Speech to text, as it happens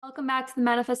Welcome back to the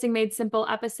Manifesting Made Simple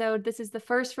episode. This is the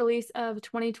first release of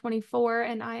 2024,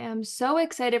 and I am so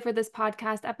excited for this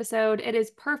podcast episode. It is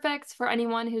perfect for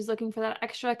anyone who's looking for that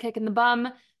extra kick in the bum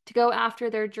to go after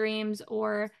their dreams,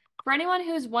 or for anyone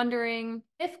who's wondering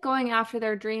if going after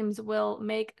their dreams will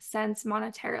make sense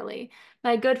monetarily.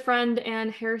 My good friend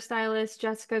and hairstylist,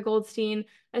 Jessica Goldstein,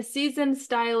 a seasoned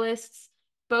stylist,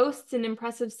 boasts an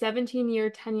impressive 17-year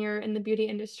tenure in the beauty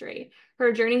industry.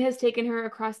 Her journey has taken her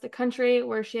across the country,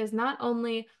 where she has not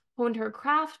only honed her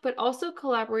craft, but also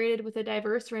collaborated with a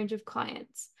diverse range of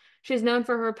clients. She's known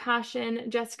for her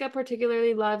passion. Jessica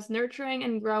particularly loves nurturing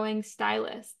and growing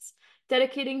stylists,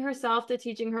 dedicating herself to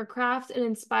teaching her craft and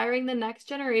inspiring the next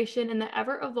generation in the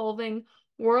ever-evolving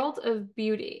world of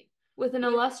beauty. With an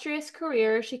illustrious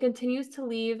career, she continues to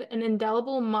leave an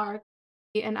indelible mark,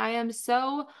 and I am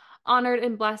so honored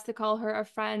and blessed to call her a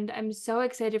friend. I'm so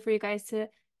excited for you guys to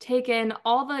take in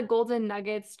all the golden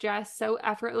nuggets Jess so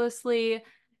effortlessly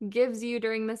gives you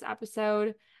during this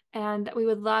episode. And we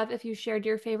would love if you shared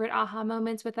your favorite aha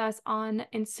moments with us on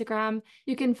Instagram.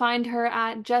 You can find her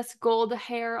at Jess Gold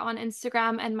Hair on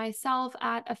Instagram and myself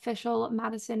at official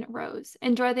Madison Rose.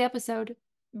 Enjoy the episode.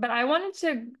 But I wanted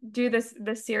to do this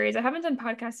series. I haven't done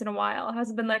podcasts in a while. It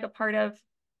hasn't been like a part of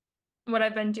what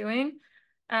I've been doing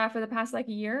for the past like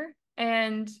year.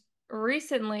 And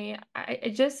recently,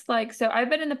 I just like, so I've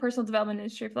been in the personal development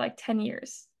industry for like 10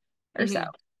 years or so. hmm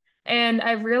And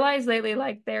I've realized lately,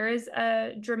 like, there is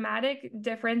a dramatic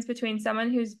difference between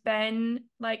someone who's been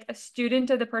like a student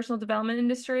of the personal development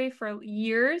industry for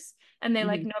years and they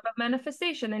like hmm know about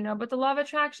manifestation, they know about the law of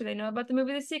attraction, they know about the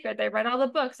movie The Secret, they read all the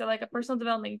books, they're like a personal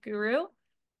development guru,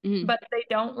 hmm but they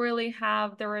don't really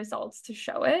have the results to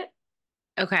show it.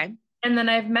 Okay. And then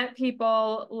I've met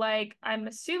people like I'm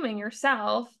assuming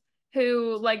yourself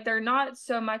who like they're not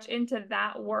so much into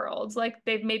that world. Like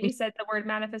they've maybe said the word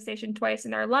manifestation twice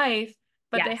in their life,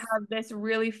 but they Yes. have this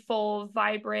really full,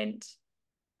 vibrant,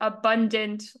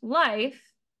 abundant life.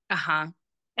 Uh-huh.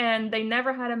 And they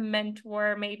never had a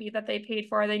mentor maybe that they paid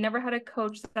for. They never had a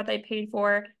coach that they paid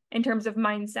for in terms of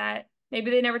mindset. Maybe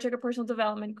they never took a personal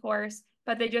development course,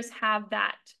 but they just have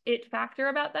that it factor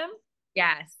about them.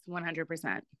 Yes,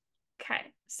 100%.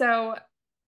 Okay. So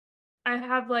I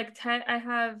have like 10, I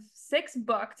have six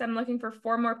booked. I'm looking for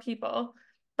four more people,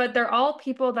 but they're all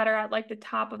people that are at like the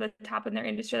top of the top in their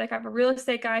industry. Like I have a real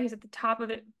estate guy who's at the top of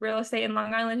it, real estate in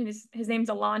Long Island. His name's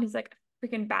Alon. He's like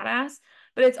freaking badass.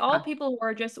 But it's all Uh-huh. people who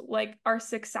are just like are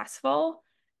successful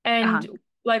Uh-huh. and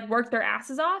like work their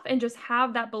asses off and just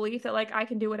have that belief that like I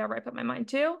can do whatever I put my mind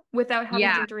to without having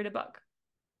Yeah, to read a book.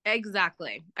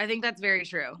 exactly. I think that's very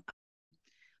true.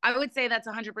 I would say that's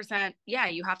 100%. Yeah,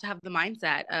 you have to have the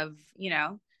mindset of,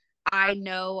 I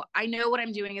know what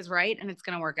I'm doing is right and it's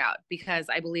going to work out because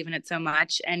I believe in it so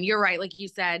much. And you're right, like you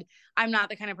said, I'm not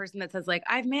the kind of person that says like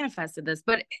I've manifested this,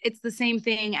 but it's the same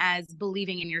thing as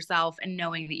believing in yourself and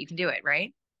knowing that you can do it,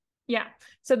 right? Yeah.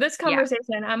 So this Yeah.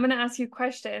 conversation, I'm going to ask you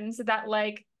questions that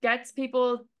like gets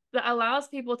people that allows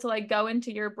people to like go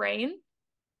into your brain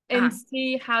and Uh-huh.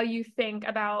 see how you think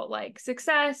about like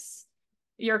success,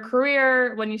 your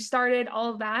career, when you started,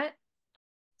 all of that,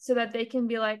 so that they can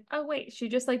be like, "Oh, wait, she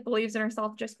just like believes in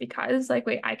herself just because like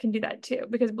wait, I can do that too."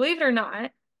 Because believe it or not,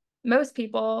 most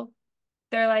people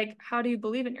they're like, "How do you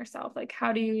believe in yourself? Like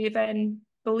how do you even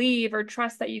believe or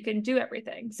trust that you can do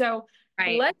everything?" So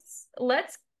Right.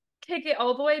 let's kick it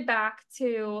all the way back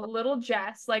to little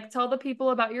Jess. Like tell the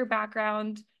people about your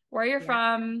background, where you're Yeah.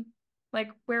 from, like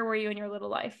where were you in your little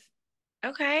life?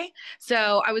 Okay.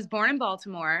 So I was born in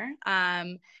Baltimore,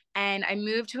 and I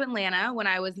moved to Atlanta when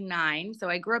I was 9. So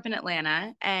I grew up in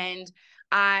Atlanta, and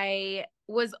I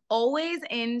was always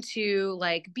into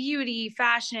like beauty,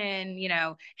 fashion,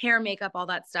 hair, makeup, all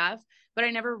that stuff. But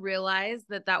I never realized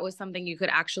that that was something you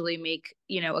could actually make,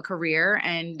 a career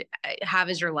and have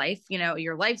as your life,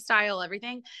 your lifestyle,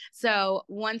 everything. So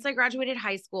once I graduated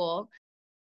high school,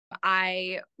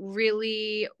 I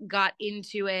really got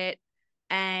into it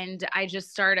and I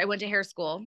went to hair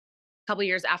school a couple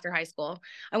years after high school.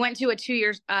 I went to a 2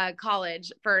 year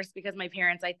college first because my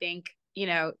parents, I think,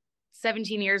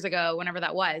 17 years ago, whenever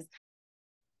that was,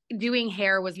 doing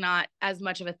hair was not as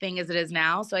much of a thing as it is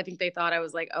now. So I think they thought I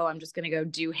was like, oh, I'm just going to go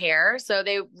do hair. So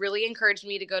they really encouraged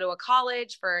me to go to a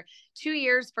college for 2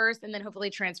 years first and then hopefully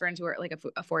transfer into like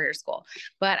a 4 year school.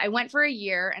 But I went for a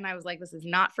year and I was like, this is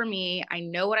not for me. I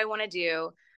know what I want to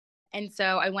do. And so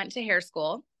I went to hair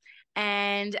school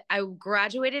and I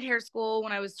graduated hair school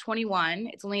when I was 21.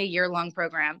 It's only a year long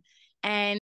program.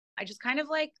 And I just kind of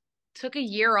like took a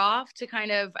year off to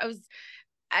kind of,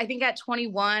 I think at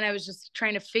 21, I was just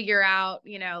trying to figure out,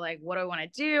 like what do I want to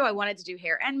do? I wanted to do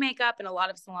hair and makeup, and a lot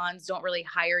of salons don't really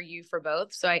hire you for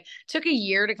both. So I took a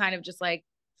year to kind of just like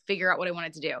figure out what I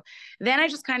wanted to do. Then I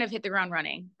just kind of hit the ground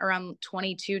running around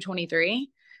 22, 23.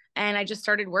 And I just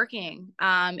started working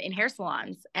in hair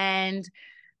salons. And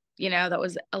that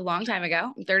was a long time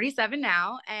ago. I'm 37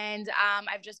 now, and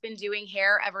I've just been doing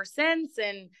hair ever since.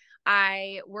 And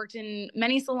I worked in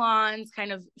many salons,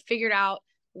 kind of figured out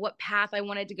what path I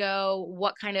wanted to go,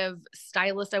 what kind of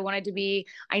stylist I wanted to be.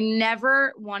 I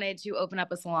never wanted to open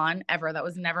up a salon ever. That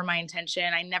was never my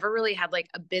intention. I never really had like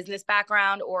a business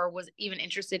background or was even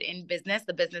interested in business,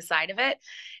 the business side of it.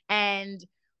 And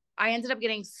I ended up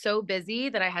getting so busy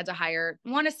that I had to hire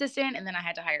one assistant and then I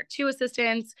had to hire two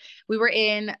assistants. We were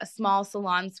in a small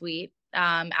salon suite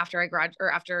after I grad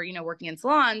or after, working in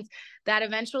salons, that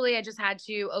eventually I just had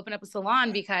to open up a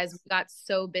salon because we got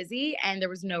so busy and there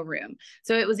was no room.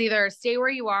 So it was either stay where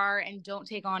you are and don't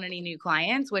take on any new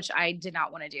clients, which I did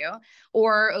not want to do,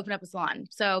 or open up a salon.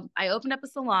 So I opened up a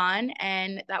salon,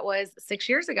 and that was 6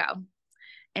 years ago.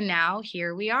 And now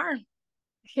here we are.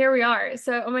 Here we are.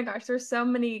 So, oh my gosh, there's so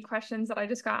many questions that I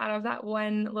just got out of that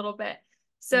one little bit.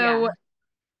 So, Yeah.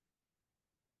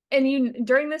 and you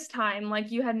during this time,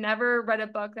 like you had never read a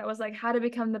book that was like how to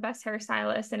become the best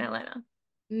hairstylist in Atlanta.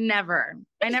 Never.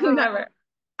 I never read. Never.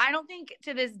 I don't think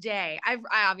to this day, I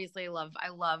obviously love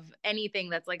anything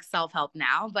that's like self-help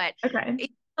now, but Okay.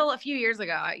 it's still a few years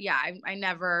ago. Yeah, I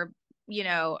never,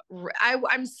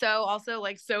 I'm so also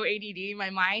like so ADD. My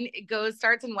mind, it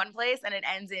starts in one place and it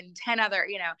ends in 10 other,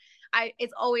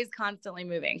 it's always constantly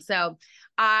moving. So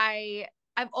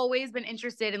I've always been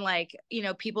interested in like,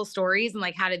 people's stories and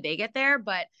like how did they get there,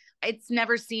 but it's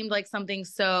never seemed like something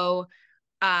so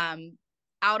um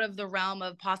out of the realm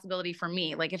of possibility for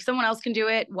me. Like if someone else can do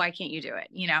it, why can't you do it?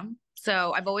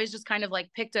 So I've always just kind of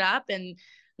like picked it up and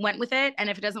went with it, and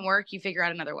if it doesn't work, you figure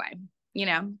out another way you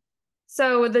know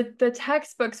So the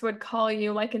textbooks would call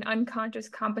you like an unconscious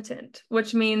competent,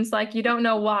 which means like you don't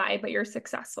know why, but you're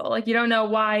successful. Like you don't know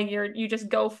why you just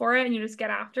go for it and you just get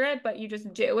after it, but you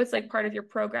just do. It's like part of your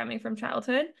programming from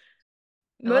childhood.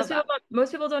 I love Most people that. don't,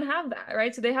 most people don't have that,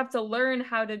 right? So they have to learn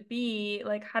how to be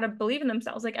like how to believe in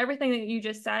themselves. Like everything that you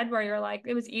just said, where you're like,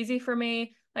 it was easy for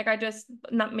me. Like I just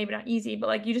not maybe not easy, but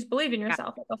like you just believe in Yeah.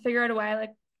 yourself. Like I'll figure out a way.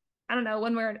 Like I don't know,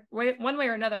 one way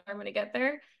or another, I'm gonna get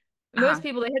there. Most Uh-huh.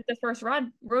 people they hit the first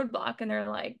roadblock and they're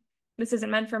like, this isn't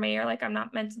meant for me, or like I'm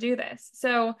not meant to do this.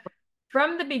 So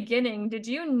from the beginning, did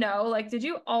you know, like, did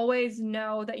you always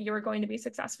know that you were going to be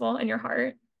successful in your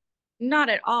heart? Not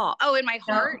at all. Oh, in my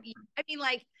heart, No. I mean,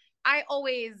 like, I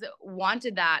always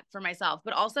wanted that for myself,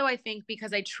 but also I think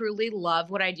because I truly love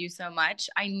what I do so much,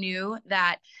 I knew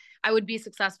that I would be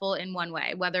successful in one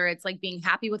way, whether it's like being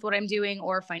happy with what I'm doing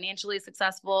or financially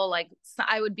successful. Like,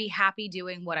 I would be happy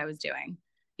doing what I was doing.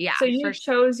 Yeah, So for you sure.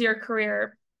 chose your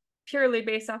career purely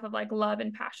based off of like love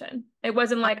and passion. It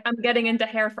wasn't like I'm getting into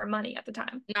hair for money at the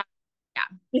time. Not,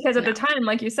 yeah, Because at the no, time,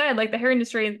 like you said, like the hair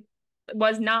industry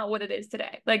was not what it is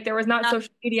today. Like there was not not,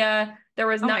 social media. There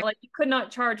was oh not my, like you could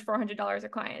not charge $400 a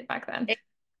client back then.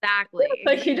 exactly,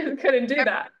 Like exactly. you just couldn't do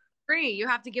that. Free. You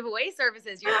have to give away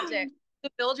services. You have to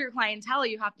build your clientele.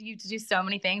 You have to do so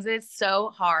many things. It's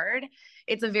so hard.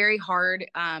 It's a very hard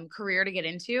career to get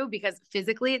into because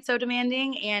physically it's so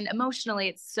demanding and emotionally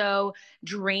it's so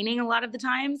draining a lot of the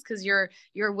times because you're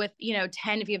with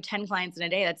 10, if you have 10 clients in a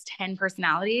day, that's 10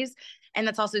 personalities. And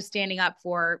that's also standing up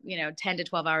for 10 to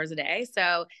 12 hours a day.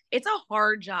 So it's a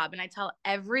hard job. And I tell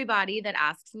everybody that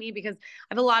asks me, because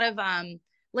I have a lot of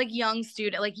like young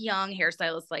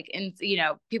hairstylists, like, and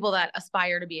people that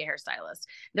aspire to be a hairstylist.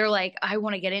 They're like, I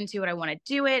want to get into it, I want to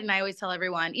do it. And I always tell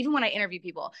everyone, even when I interview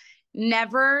people,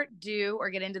 never do or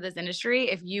get into this industry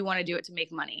if you want to do it to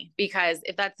make money, because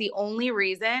if that's the only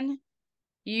reason,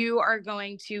 you are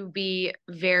going to be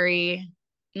very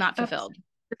not fulfilled.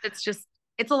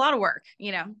 It's a lot of work.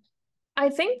 I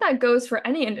think that goes for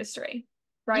any industry,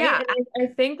 right? Yeah. And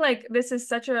I think like this is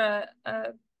such a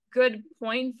good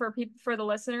point for people for the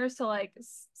listeners to like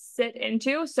sit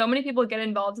into. So many people get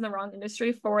involved in the wrong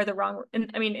industry for the wrong,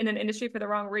 I mean, in an industry for the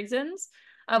wrong reasons.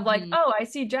 Of like, Mm-hmm. oh, I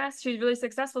see Jess, she's really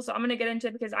successful, so I'm gonna get into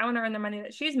it because I want to earn the money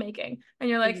that she's making. And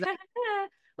you're like, Exactly.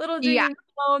 little do Yeah. you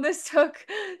know, this took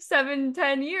 7,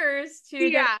 10 years to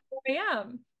get Yeah. where I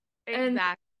am. And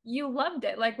Exactly. you loved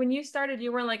it. Like when you started,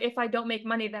 you weren't like, if I don't make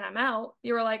money, then I'm out.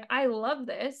 You were like, I love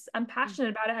this. I'm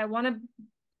passionate about it. I want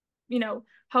to,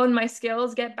 hone my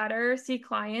skills, get better, see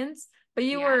clients. But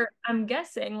you Yeah. were, I'm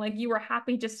guessing, like you were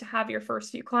happy just to have your first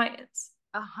few clients.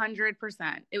 100%.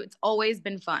 It's always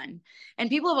been fun. And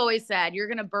people have always said, you're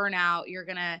going to burn out.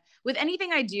 With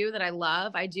anything I do that I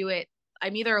love, I do it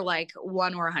I'm either like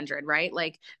 1 or 100, right?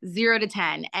 Like 0 to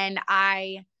 10. And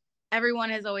everyone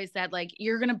has always said like,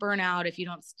 you're going to burn out if you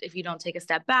don't take a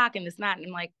step back and this and that. And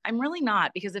I'm like, I'm really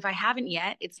not, because if I haven't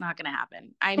yet, it's not going to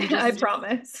happen. I'm I just,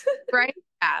 promise. right.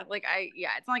 Yeah. Like yeah,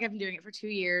 it's not like I've been doing it for 2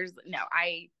 years. No,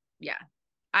 yeah,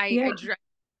 I Yeah. dread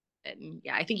it. And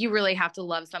yeah, I think you really have to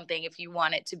love something if you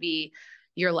want it to be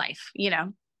your life, you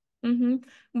know? hmm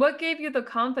What gave you the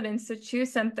confidence to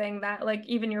choose something that like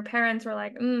even your parents were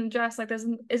like, Jess, like this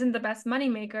isn't the best money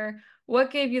maker?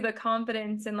 What gave you the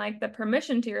confidence and like the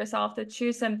permission to yourself to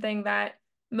choose something that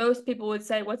most people would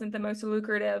say wasn't the most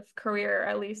lucrative career,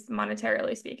 at least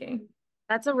monetarily speaking?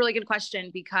 That's a really good question,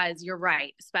 because you're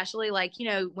right. Especially like,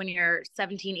 when you're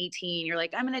 17, 18, you're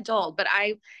like, I'm an adult. But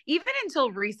even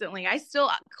until recently, I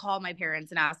still call my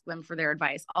parents and ask them for their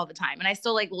advice all the time. And I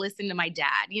still like listen to my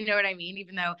dad. You know what I mean?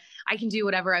 Even though I can do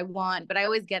whatever I want, but I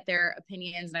always get their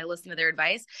opinions and I listen to their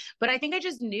advice. But I think I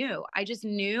just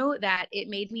knew that it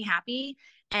made me happy.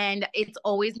 And it's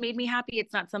always made me happy.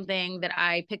 It's not something that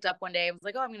I picked up one day. I was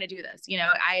like, oh, I'm going to do this.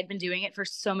 I had been doing it for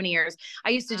so many years. I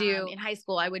used to do in high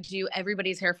school, I would do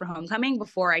everybody's hair for homecoming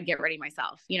before I'd get ready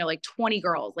myself, like 20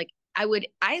 girls. Like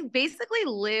I basically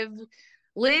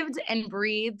lived and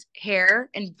breathed hair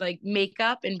and like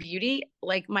makeup and beauty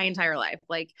like my entire life,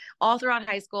 like all throughout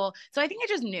high school. So I think I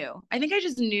just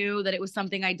knew that it was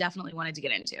something I definitely wanted to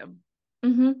get into.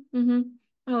 Mm-hmm.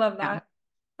 I love Yeah. that.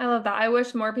 I love that. I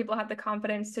wish more people had the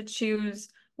confidence to choose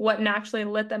what naturally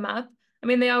lit them up. I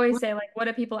mean, they always say like, what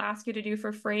do people ask you to do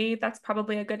for free? That's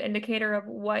probably a good indicator of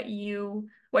what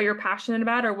you're passionate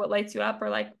about or what lights you up or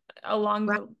like along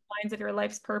Right. the lines of your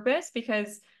life's purpose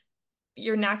because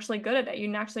you're naturally good at it. You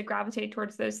naturally gravitate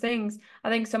towards those things.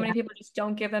 I think so many Yeah. people just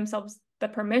don't give themselves the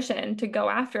permission to go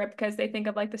after it because they think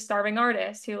of like the starving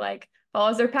artist who like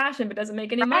follows their passion but doesn't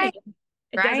make any money. Right.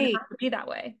 It doesn't Right. have to be that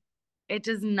way. It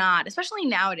does not, especially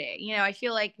nowadays. I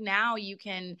feel like now you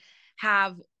can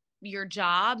have your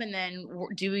job and then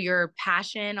do your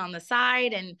passion on the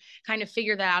side and kind of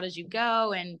figure that out as you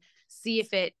go and see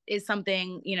if it is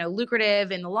something,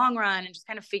 lucrative in the long run, and just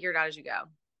kind of figure it out as you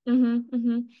go.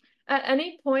 Mm-hmm. At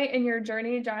any point in your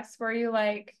journey, Jess, were you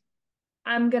like,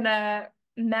 I'm gonna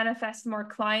manifest more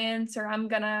clients or I'm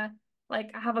gonna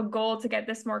like have a goal to get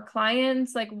this more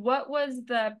clients? Like, what was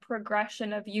the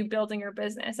progression of you building your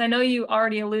business? I know you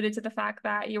already alluded to the fact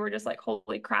that you were just like,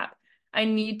 holy crap, I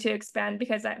need to expand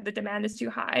because the demand is too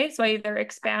high. So I either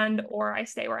expand or I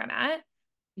stay where I'm at.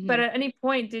 But Mm-hmm. at any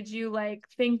point, did you like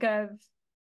think of,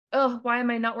 oh, why am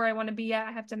I not where I want to be yet?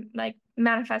 I have to like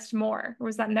manifest more. Or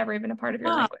was that never even a part of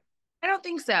your No, language? I don't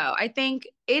think so. I think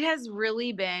it has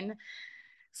really been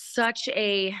such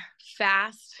a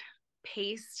fast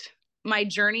paced, my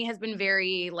journey has been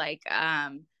very like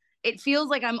it feels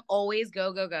like I'm always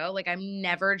go go go, like I'm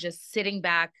never just sitting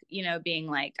back, being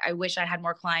like I wish I had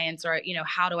more clients, or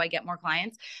how do I get more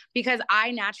clients, because I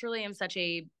naturally am such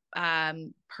a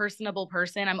personable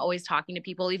person. I'm always talking to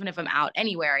people even if I'm out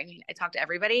anywhere. I mean, I talk to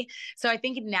everybody. So I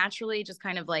think it naturally just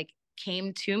kind of like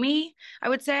came to me, I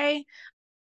would say.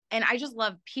 And I just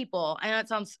love people. I know it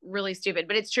sounds really stupid,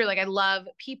 but it's true. Like I love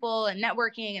people and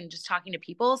networking and just talking to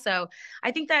people. So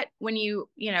I think that when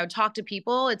talk to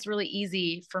people, it's really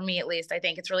easy for me, at least. I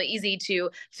think it's really easy to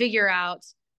figure out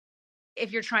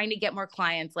if you're trying to get more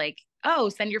clients, like, oh,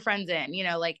 send your friends in,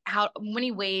 like how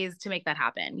many ways to make that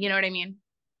happen. You know what I mean?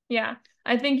 Yeah.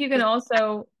 I think you can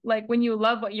also, like, when you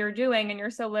love what you're doing and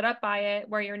you're so lit up by it,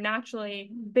 where you're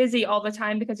naturally busy all the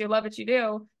time because you love what you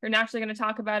do, you're naturally going to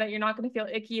talk about it. You're not going to feel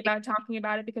icky about talking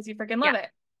about it because you freaking Yeah. love it.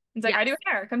 It's like, I do Yes.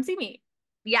 hair, come see me.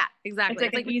 Yeah, It's exactly. like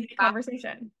It's an like when easy you go out,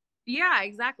 conversation. yeah,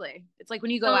 exactly. It's like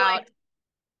when you go So, out like,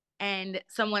 and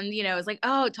someone, is like,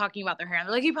 oh, talking about their hair. And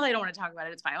they're like, you probably don't want to talk about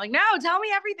it. It's fine. I'm like, no, tell me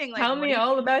everything. Like, tell what me do you,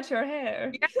 all about your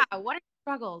hair. yeah, what are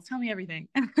your struggles? Tell me everything.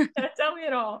 Tell me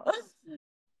it all.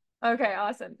 Okay,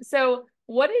 awesome. So,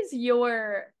 what is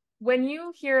when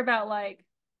you hear about like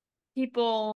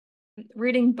people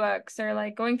reading books or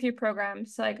like going through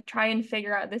programs to like try and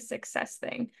figure out this success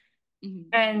thing Mhm.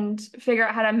 and figure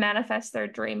out how to manifest their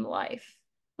dream life,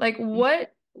 like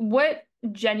what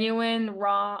genuine,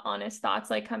 raw, honest thoughts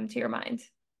like come to your mind?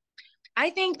 I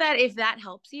think that if that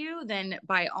helps you, then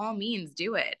by all means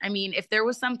do it. I mean, if there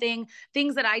was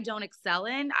things that I don't excel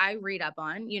in, I read up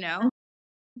on.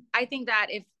 I think that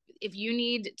if you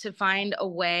need to find a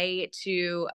way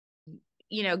to,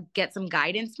 get some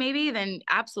guidance maybe, then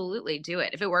absolutely do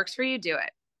it. If it works for you, do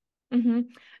it. Mm-hmm.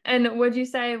 And would you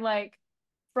say like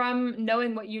from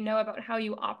knowing what you know about how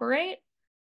you operate,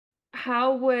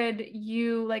 how would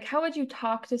you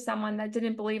talk to someone that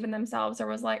didn't believe in themselves or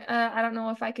was like, I don't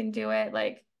know if I can do it,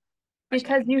 like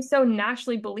because you so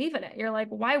naturally believe in it. You're like,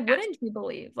 why Yes. wouldn't you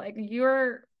believe? Like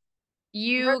we're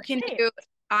You the can same. do,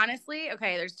 honestly,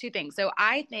 okay, there's two things. So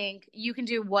I think you can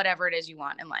do whatever it is you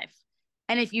want in life.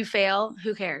 And if you fail,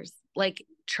 who cares? Like,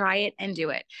 try it and do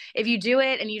it. If you do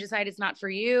it and you decide it's not for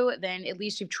you, then at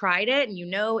least you've tried it and you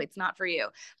know it's not for you.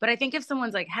 But I think if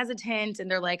someone's like hesitant and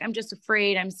they're like, I'm just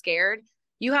afraid, I'm scared,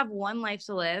 you have one life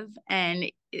to live. And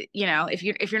if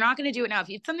you're not going to do it now, if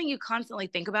it's something you constantly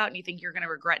think about and you think you're going to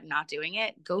regret not doing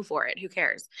it, go for it. Who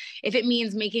cares? If it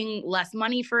means making less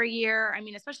money for a year, I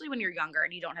mean, especially when you're younger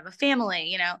and you don't have a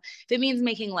family, if it means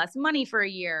making less money for a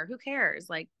year, who cares?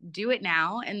 Like, do it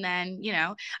now. And then,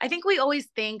 I think we always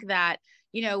think that,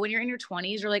 when you're in your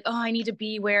 20s, you're like, oh, I need to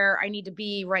be where I need to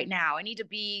be right now. I need to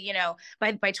be,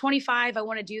 by 25, I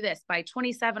want to do this. By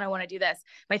 27, I want to do this.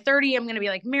 By 30, I'm going to be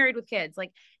like married with kids.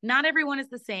 Like, not everyone is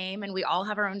the same, and we all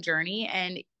have our own journey.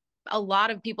 And a lot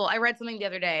of people, I read something the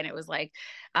other day and it was like,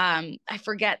 I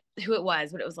forget who it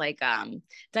was, but it was like,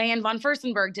 Diane von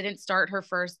Furstenberg didn't start her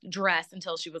first dress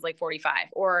until she was like 45,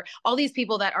 or all these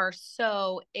people that are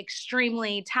so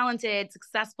extremely talented,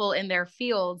 successful in their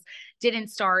fields didn't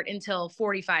start until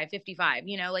 45, 55.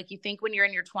 Like, you think when you're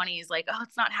in your 20s, like, oh,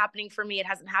 it's not happening for me, it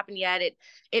hasn't happened yet,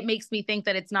 it makes me think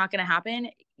that it's not going to happen.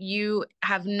 You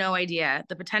have no idea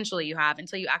the potential you have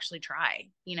until you actually try.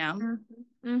 Mm-hmm.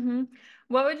 Mm-hmm.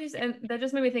 What would you say? And that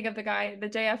just made me think of the guy, the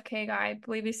JFK guy. I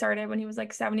believe he started when he was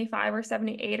like 75 or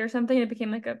 78 or something. It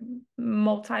became like a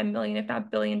multi-million, if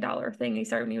not billion-dollar thing. He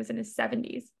started when he was in his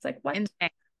 70s. It's like, what? Insane.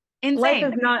 Life is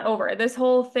Insane. not over. This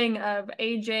whole thing of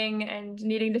aging and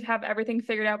needing to have everything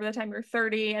figured out by the time you're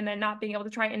 30 and then not being able to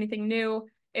try anything new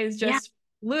is Yeah, just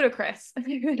ludicrous. it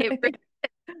I really, think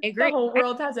I the agree. whole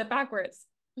world has it backwards.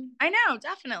 I know,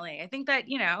 definitely. I think that,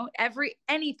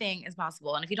 anything is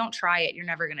possible. And if you don't try it, you're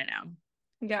never going to know.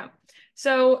 Yeah.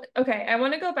 So, okay, I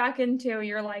want to go back into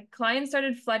your like clients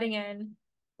started flooding in.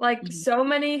 Like Mhm. so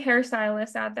many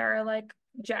hairstylists out there are like,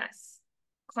 Jess,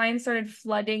 clients started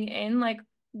flooding in. Like,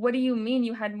 what do you mean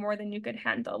you had more than you could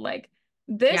handle? Like,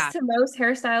 this Yeah. to most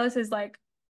hairstylists is like,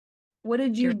 what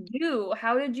did you You're, do?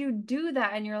 How did you do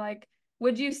that? And you're like,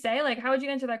 would you say, like, how would you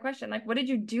answer that question? Like, what did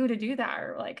you do to do that?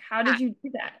 Or like, how yeah. did you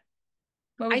do that?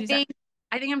 What would I you say? think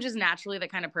I think I'm just naturally the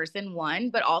kind of person, one,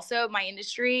 but also my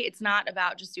industry, it's not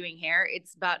about just doing hair.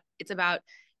 It's about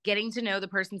getting to know the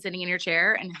person sitting in your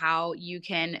chair and how you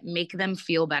can make them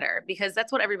feel better, because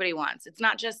that's what everybody wants. It's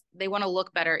not just they want to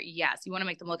look better. Yes, you want to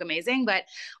make them look amazing, but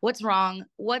what's wrong?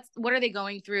 What are they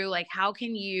going through? Like, how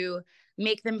can you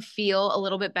make them feel a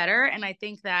little bit better? And I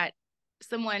think that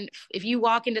someone, if you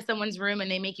walk into someone's room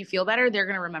and they make you feel better, they're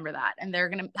going to remember that, and they're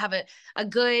going to have a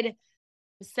good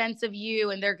sense of you,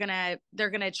 and they're going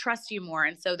to trust you more,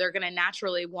 and so they're going to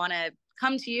naturally want to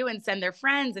come to you and send their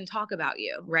friends and talk about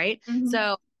you, right? Mhm.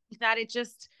 So that it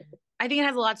just, I think it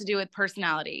has a lot to do with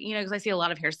personality, because I see a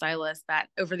lot of hairstylists that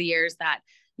over the years that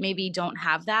maybe don't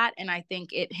have that, and I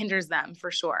think it hinders them for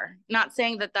sure. Not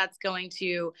saying that that's going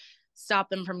to stop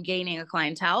them from gaining a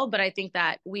clientele, but I think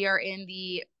that we are in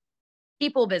the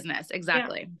people business. Yeah.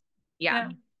 Exactly. Yeah. Yeah.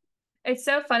 It's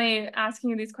so funny asking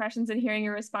you these questions and hearing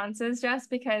your responses, Jess,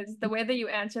 because the way that you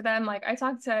answer them, like I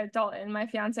talk to Dalton, my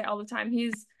fiance, all the time.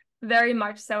 He's very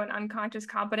much so an unconscious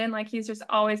competent. Like he's just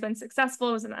always been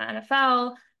successful, was in the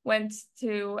NFL, went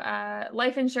to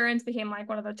life insurance, became like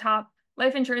one of the top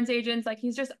life insurance agents. Like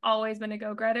he's just always been a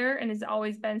go-getter and has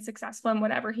always been successful in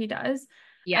whatever he does.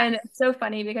 And Yes. it's so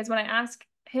funny because when I ask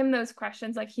him those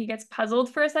questions, like he gets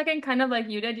puzzled for a second, kind of like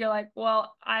you did. You're like,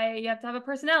 well, you have to have a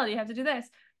personality, you have to do this.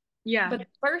 Yeah. But the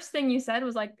first thing you said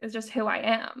was like, is just who I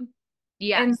am. And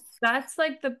Yes. that's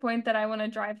like the point that I want to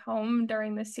drive home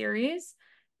during the series,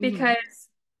 Hmm. because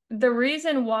the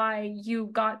reason why you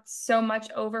got so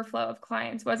much overflow of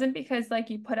clients wasn't because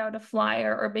like you put out a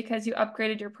flyer or because you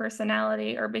upgraded your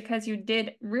personality or because you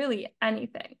did really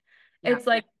anything. Yeah. It's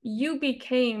like you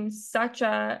became such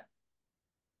a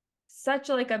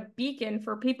like a beacon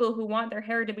for people who want their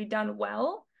hair to be done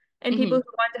well and people Hmm.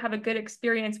 who want to have a good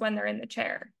experience when they're in the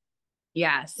chair. And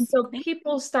Yes. so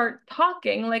people start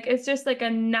talking, like it's just like a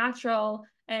natural.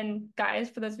 And guys,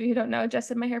 for those of you who don't know, Jess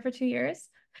did my hair for 2 years.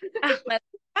 That's right.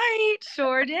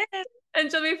 Sure did. And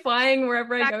she'll be flying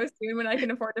wherever I go soon when I can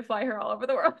afford to fly her all over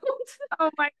the world. Oh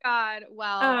my God.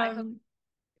 Well, I hope Um,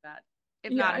 that.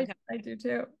 If yeah, not, I'm I do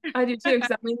too. I do too, because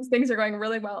that means things are going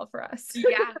really well for us.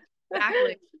 yeah,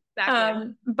 exactly.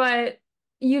 Exactly. But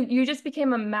you just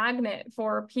became a magnet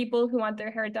for people who want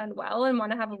their hair done well and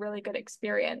want to have a really good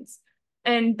experience.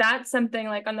 And that's something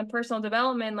like on the personal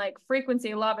development, like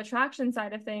frequency, law of attraction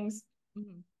side of things,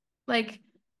 Hmm. like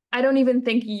I don't even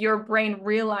think your brain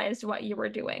realized what you were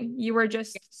doing. You were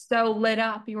just so lit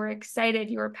up. You were excited.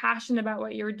 You were passionate about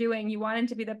what you were doing. You wanted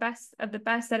to be the best of the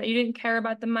best at it. You didn't care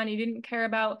about the money. You didn't care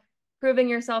about proving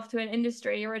yourself to an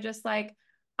industry. You were just like,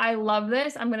 I love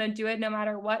this. I'm going to do it no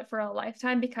matter what for a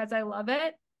lifetime because I love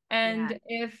it. Yeah. And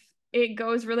if it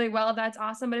goes really well, that's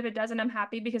awesome. But if it doesn't, I'm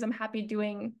happy because I'm happy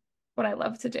doing what I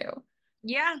love to do,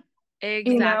 Yeah. you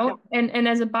Exactly. know? And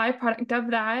as a byproduct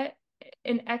of that,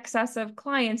 in excess of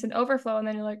clients and overflow, and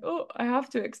then you're like, oh, I have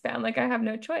to expand. Like I have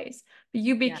no choice. But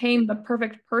you Yeah. became the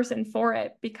perfect person for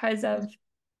it because of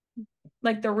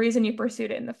like the reason you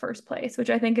pursued it in the first place, which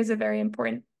I think is a very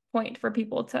important point for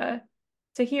people to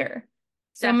hear.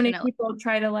 So many Definitely. people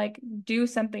try to like do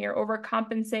something or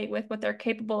overcompensate with what they're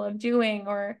capable of doing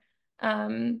or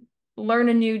um, learn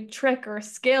a new trick or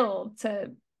skill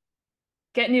to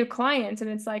get new clients. And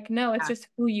it's like, no, it's Yeah. just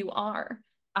who you are.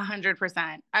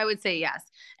 100%. I would say yes.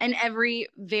 And every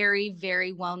very,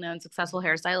 very well-known successful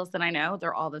hairstylist that I know,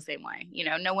 they're all the same way.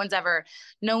 No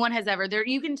one has ever there.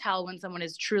 You can tell when someone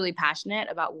is truly passionate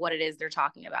about what it is they're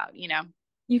talking about, you know?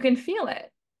 You can feel it.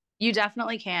 You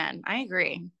definitely can. I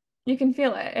agree. You can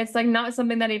feel it. It's like not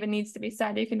something that even needs to be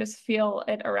said. You can just feel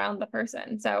it around the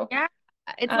person. So, Yeah.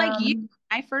 It's like you, um,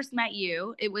 I first met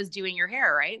you, it was doing your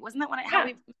hair, right? Wasn't that how yeah,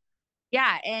 we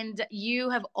Yeah, and you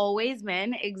have always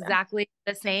been yeah. exactly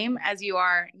the same as you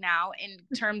are now in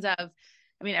terms of,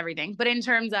 I mean, everything, but in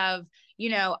terms of, you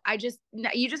just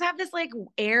have this like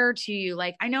air to you.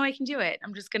 Like, I know I can do it.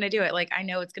 I'm just going to do it. Like, I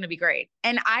know it's going to be great.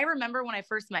 And I remember when I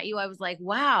first met you, I was like,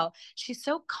 wow, she's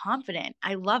so confident.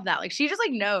 I love that. Like, she just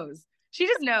like knows. She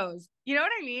just knows. You know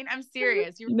what I mean? I'm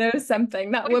serious. She knows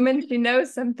something. That woman, she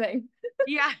knows something.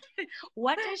 Yeah.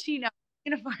 What does she know?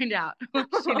 I'm going to find out. What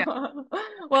does she know?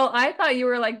 Well, I thought you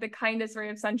were like the kindest ray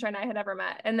of sunshine I had ever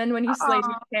met. And then when you slayed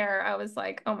your Oh, hair, I was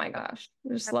like, oh my gosh,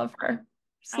 I just love her.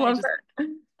 Just I love just, her.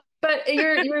 But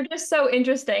you're just so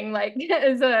interesting, like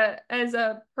as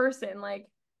a person, like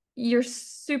you're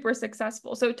super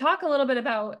successful. So talk a little bit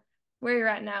about where you're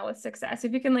at now with success.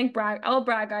 If you can like brag, I'll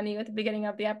brag on you at the beginning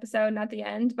of the episode, not the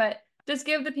end, but just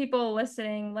give the people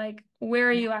listening, like where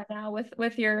are yeah. you at now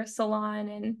with your salon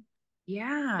and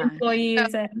Yeah.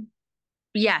 employees and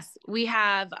Yes, we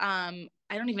have I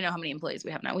don't even know how many employees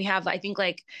we have now. We have I think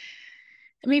like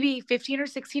maybe 15 or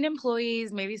 16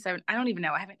 employees, maybe 7. I don't even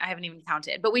know. I haven't even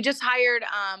counted. But we just hired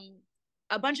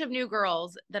a bunch of new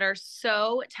girls that are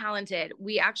so talented.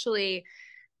 We actually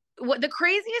what the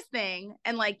craziest thing,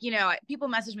 and like people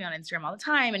message me on Instagram all the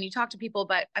time and you talk to people,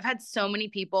 but I've had so many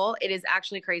people, it is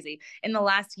actually crazy, in the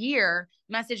last year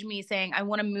message me saying I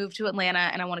want to move to Atlanta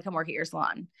and I want to come work at your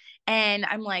salon. And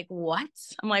I'm like, what?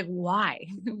 I'm like, why?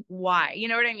 Why? You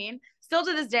know what I mean? Still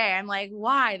to this day I'm like,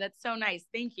 why? That's so nice,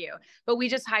 thank you. But we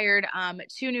just hired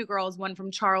 2 new girls, one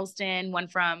from Charleston, one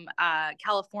from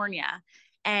California,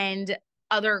 and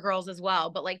other girls as well,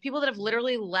 but like people that have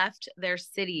literally left their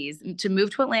cities to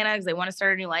move to Atlanta because they want to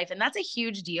start a new life. And that's a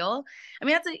huge deal. I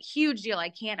mean, that's a huge deal. I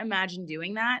can't imagine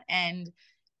doing that. And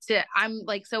I'm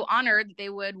like so honored that they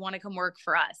would want to come work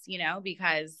for us,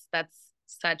 because that's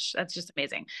just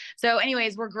amazing. So,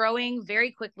 anyways, we're growing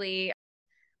very quickly.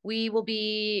 We will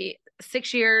be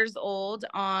 6 years old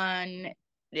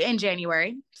in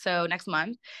January, so next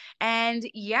month. And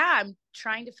yeah, I'm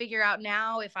trying to figure out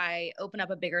now if I open up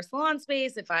a bigger salon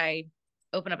space, if I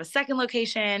open up a second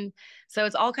location. So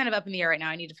it's all kind of up in the air right now.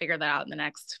 I need to figure that out in the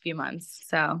next few months.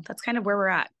 So that's kind of where we're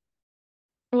at.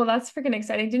 well, that's freaking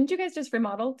exciting. Didn't you guys just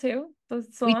remodel too, the We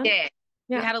salon? did.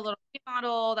 We Yeah. had a little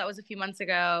remodel that was a few months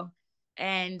ago,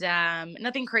 and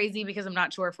nothing crazy because I'm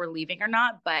not sure if we're leaving or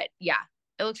not. But yeah,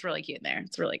 it looks really cute in there.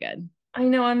 It's really good. I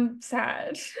know I'm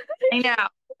sad. I know.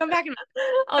 Come back and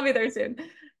I'll be there soon.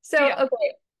 So, yeah.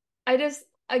 okay. I just,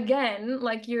 again,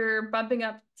 like you're bumping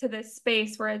up to this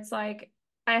space where it's like,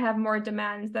 I have more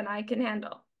demands than I can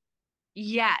handle.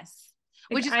 Yes.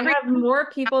 Like Which is I crazy. have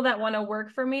more people that want to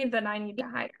work for me than I need to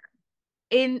hire.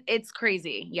 It's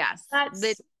crazy. Yes.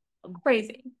 That's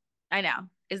crazy. I know.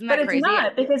 Isn't But that it's crazy?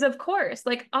 not because of course,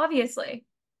 like obviously.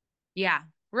 Yeah.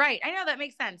 Right. I know that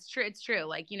makes sense. True. It's true.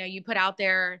 Like, you put out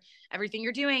there everything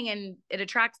you're doing and it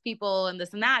attracts people and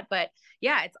this and that. But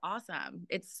yeah, it's awesome.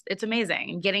 It's amazing.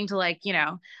 And getting to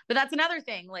but that's another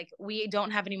thing. Like we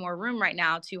don't have any more room right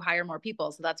now to hire more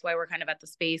people. So that's why we're kind of at the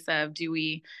space of, do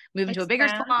we move into a bigger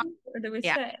Expand salon? or do we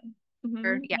Yeah. stay?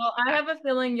 Yeah. Well, I have a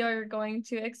feeling you're going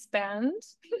to expand,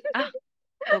 Ah,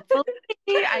 hopefully.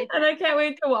 and I can't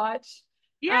wait to watch.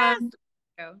 Yes.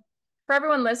 Um, for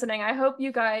everyone listening, I hope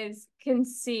you guys can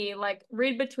see, like,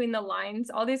 read between the lines.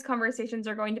 All these conversations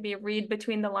are going to be read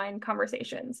between the line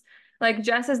conversations. Like,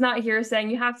 Jess is not here saying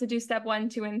you have to do step 1,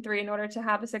 2, and 3 in order to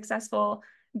have a successful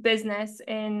business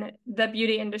in the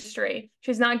beauty industry.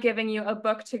 She's not giving you a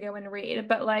book to go and read,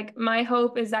 but like my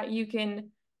hope is that you can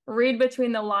read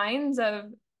between the lines of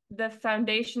the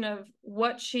foundation of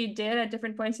what she did at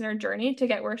different points in her journey to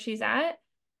get where she's at.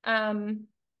 Um,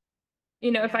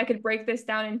 if I Yeah. could break this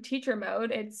down in teacher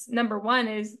mode, it's number one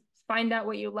is find out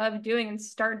what you love doing and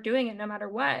start doing it no matter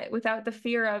what, without the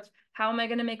fear of how am I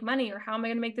going to make money or how am I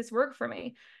going to make this work for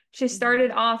me. She Mm-hmm.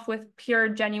 started off with pure,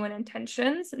 genuine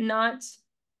intentions, not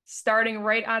starting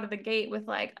right out of the gate with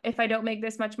like, if I don't make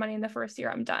this much money in the first year,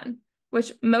 I'm done,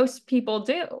 which most people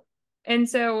do. And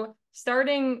so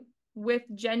starting with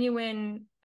genuine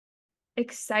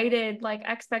excited like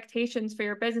expectations for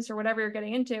your business or whatever you're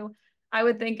getting into, I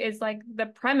would think is like the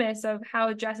premise of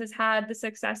how Jess has had the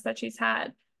success that she's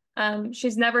had.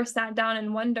 She's never sat down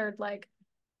and wondered like,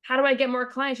 how do I get more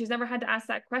clients? She's never had to ask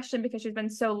that question because she's been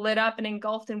so lit up and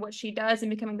engulfed in what she does and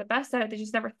becoming the best at it that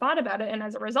she's never thought about it. And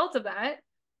as a result of that,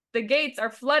 the gates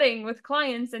are flooding with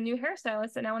clients and new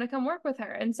hairstylists that now want to come work with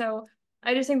her. And so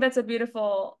I just think that's a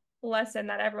beautiful lesson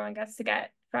that everyone gets to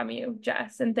get from you,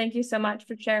 Jess. And thank you so much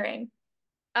for sharing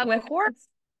Of with course. us.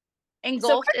 So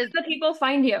Engulfed where is, can the people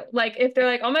find you? Like if they're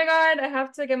like, oh my God, I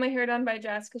have to get my hair done by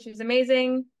Jess because she's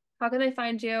amazing. How can they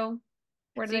find you?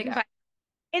 Where do so you they can go?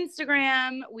 find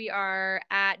Instagram. We are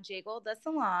at jgold the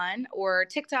salon, or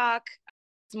TikTok.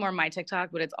 It's more my TikTok,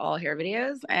 but it's all hair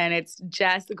videos, and it's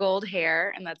Jess Gold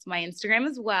Hair, and that's my Instagram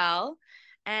as well.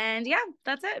 And yeah,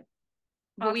 that's it.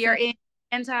 But we are Awesome. in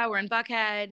Atlanta. We're in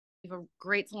Buckhead. We have a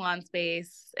great salon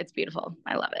space. It's beautiful.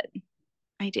 I love it.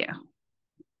 I do.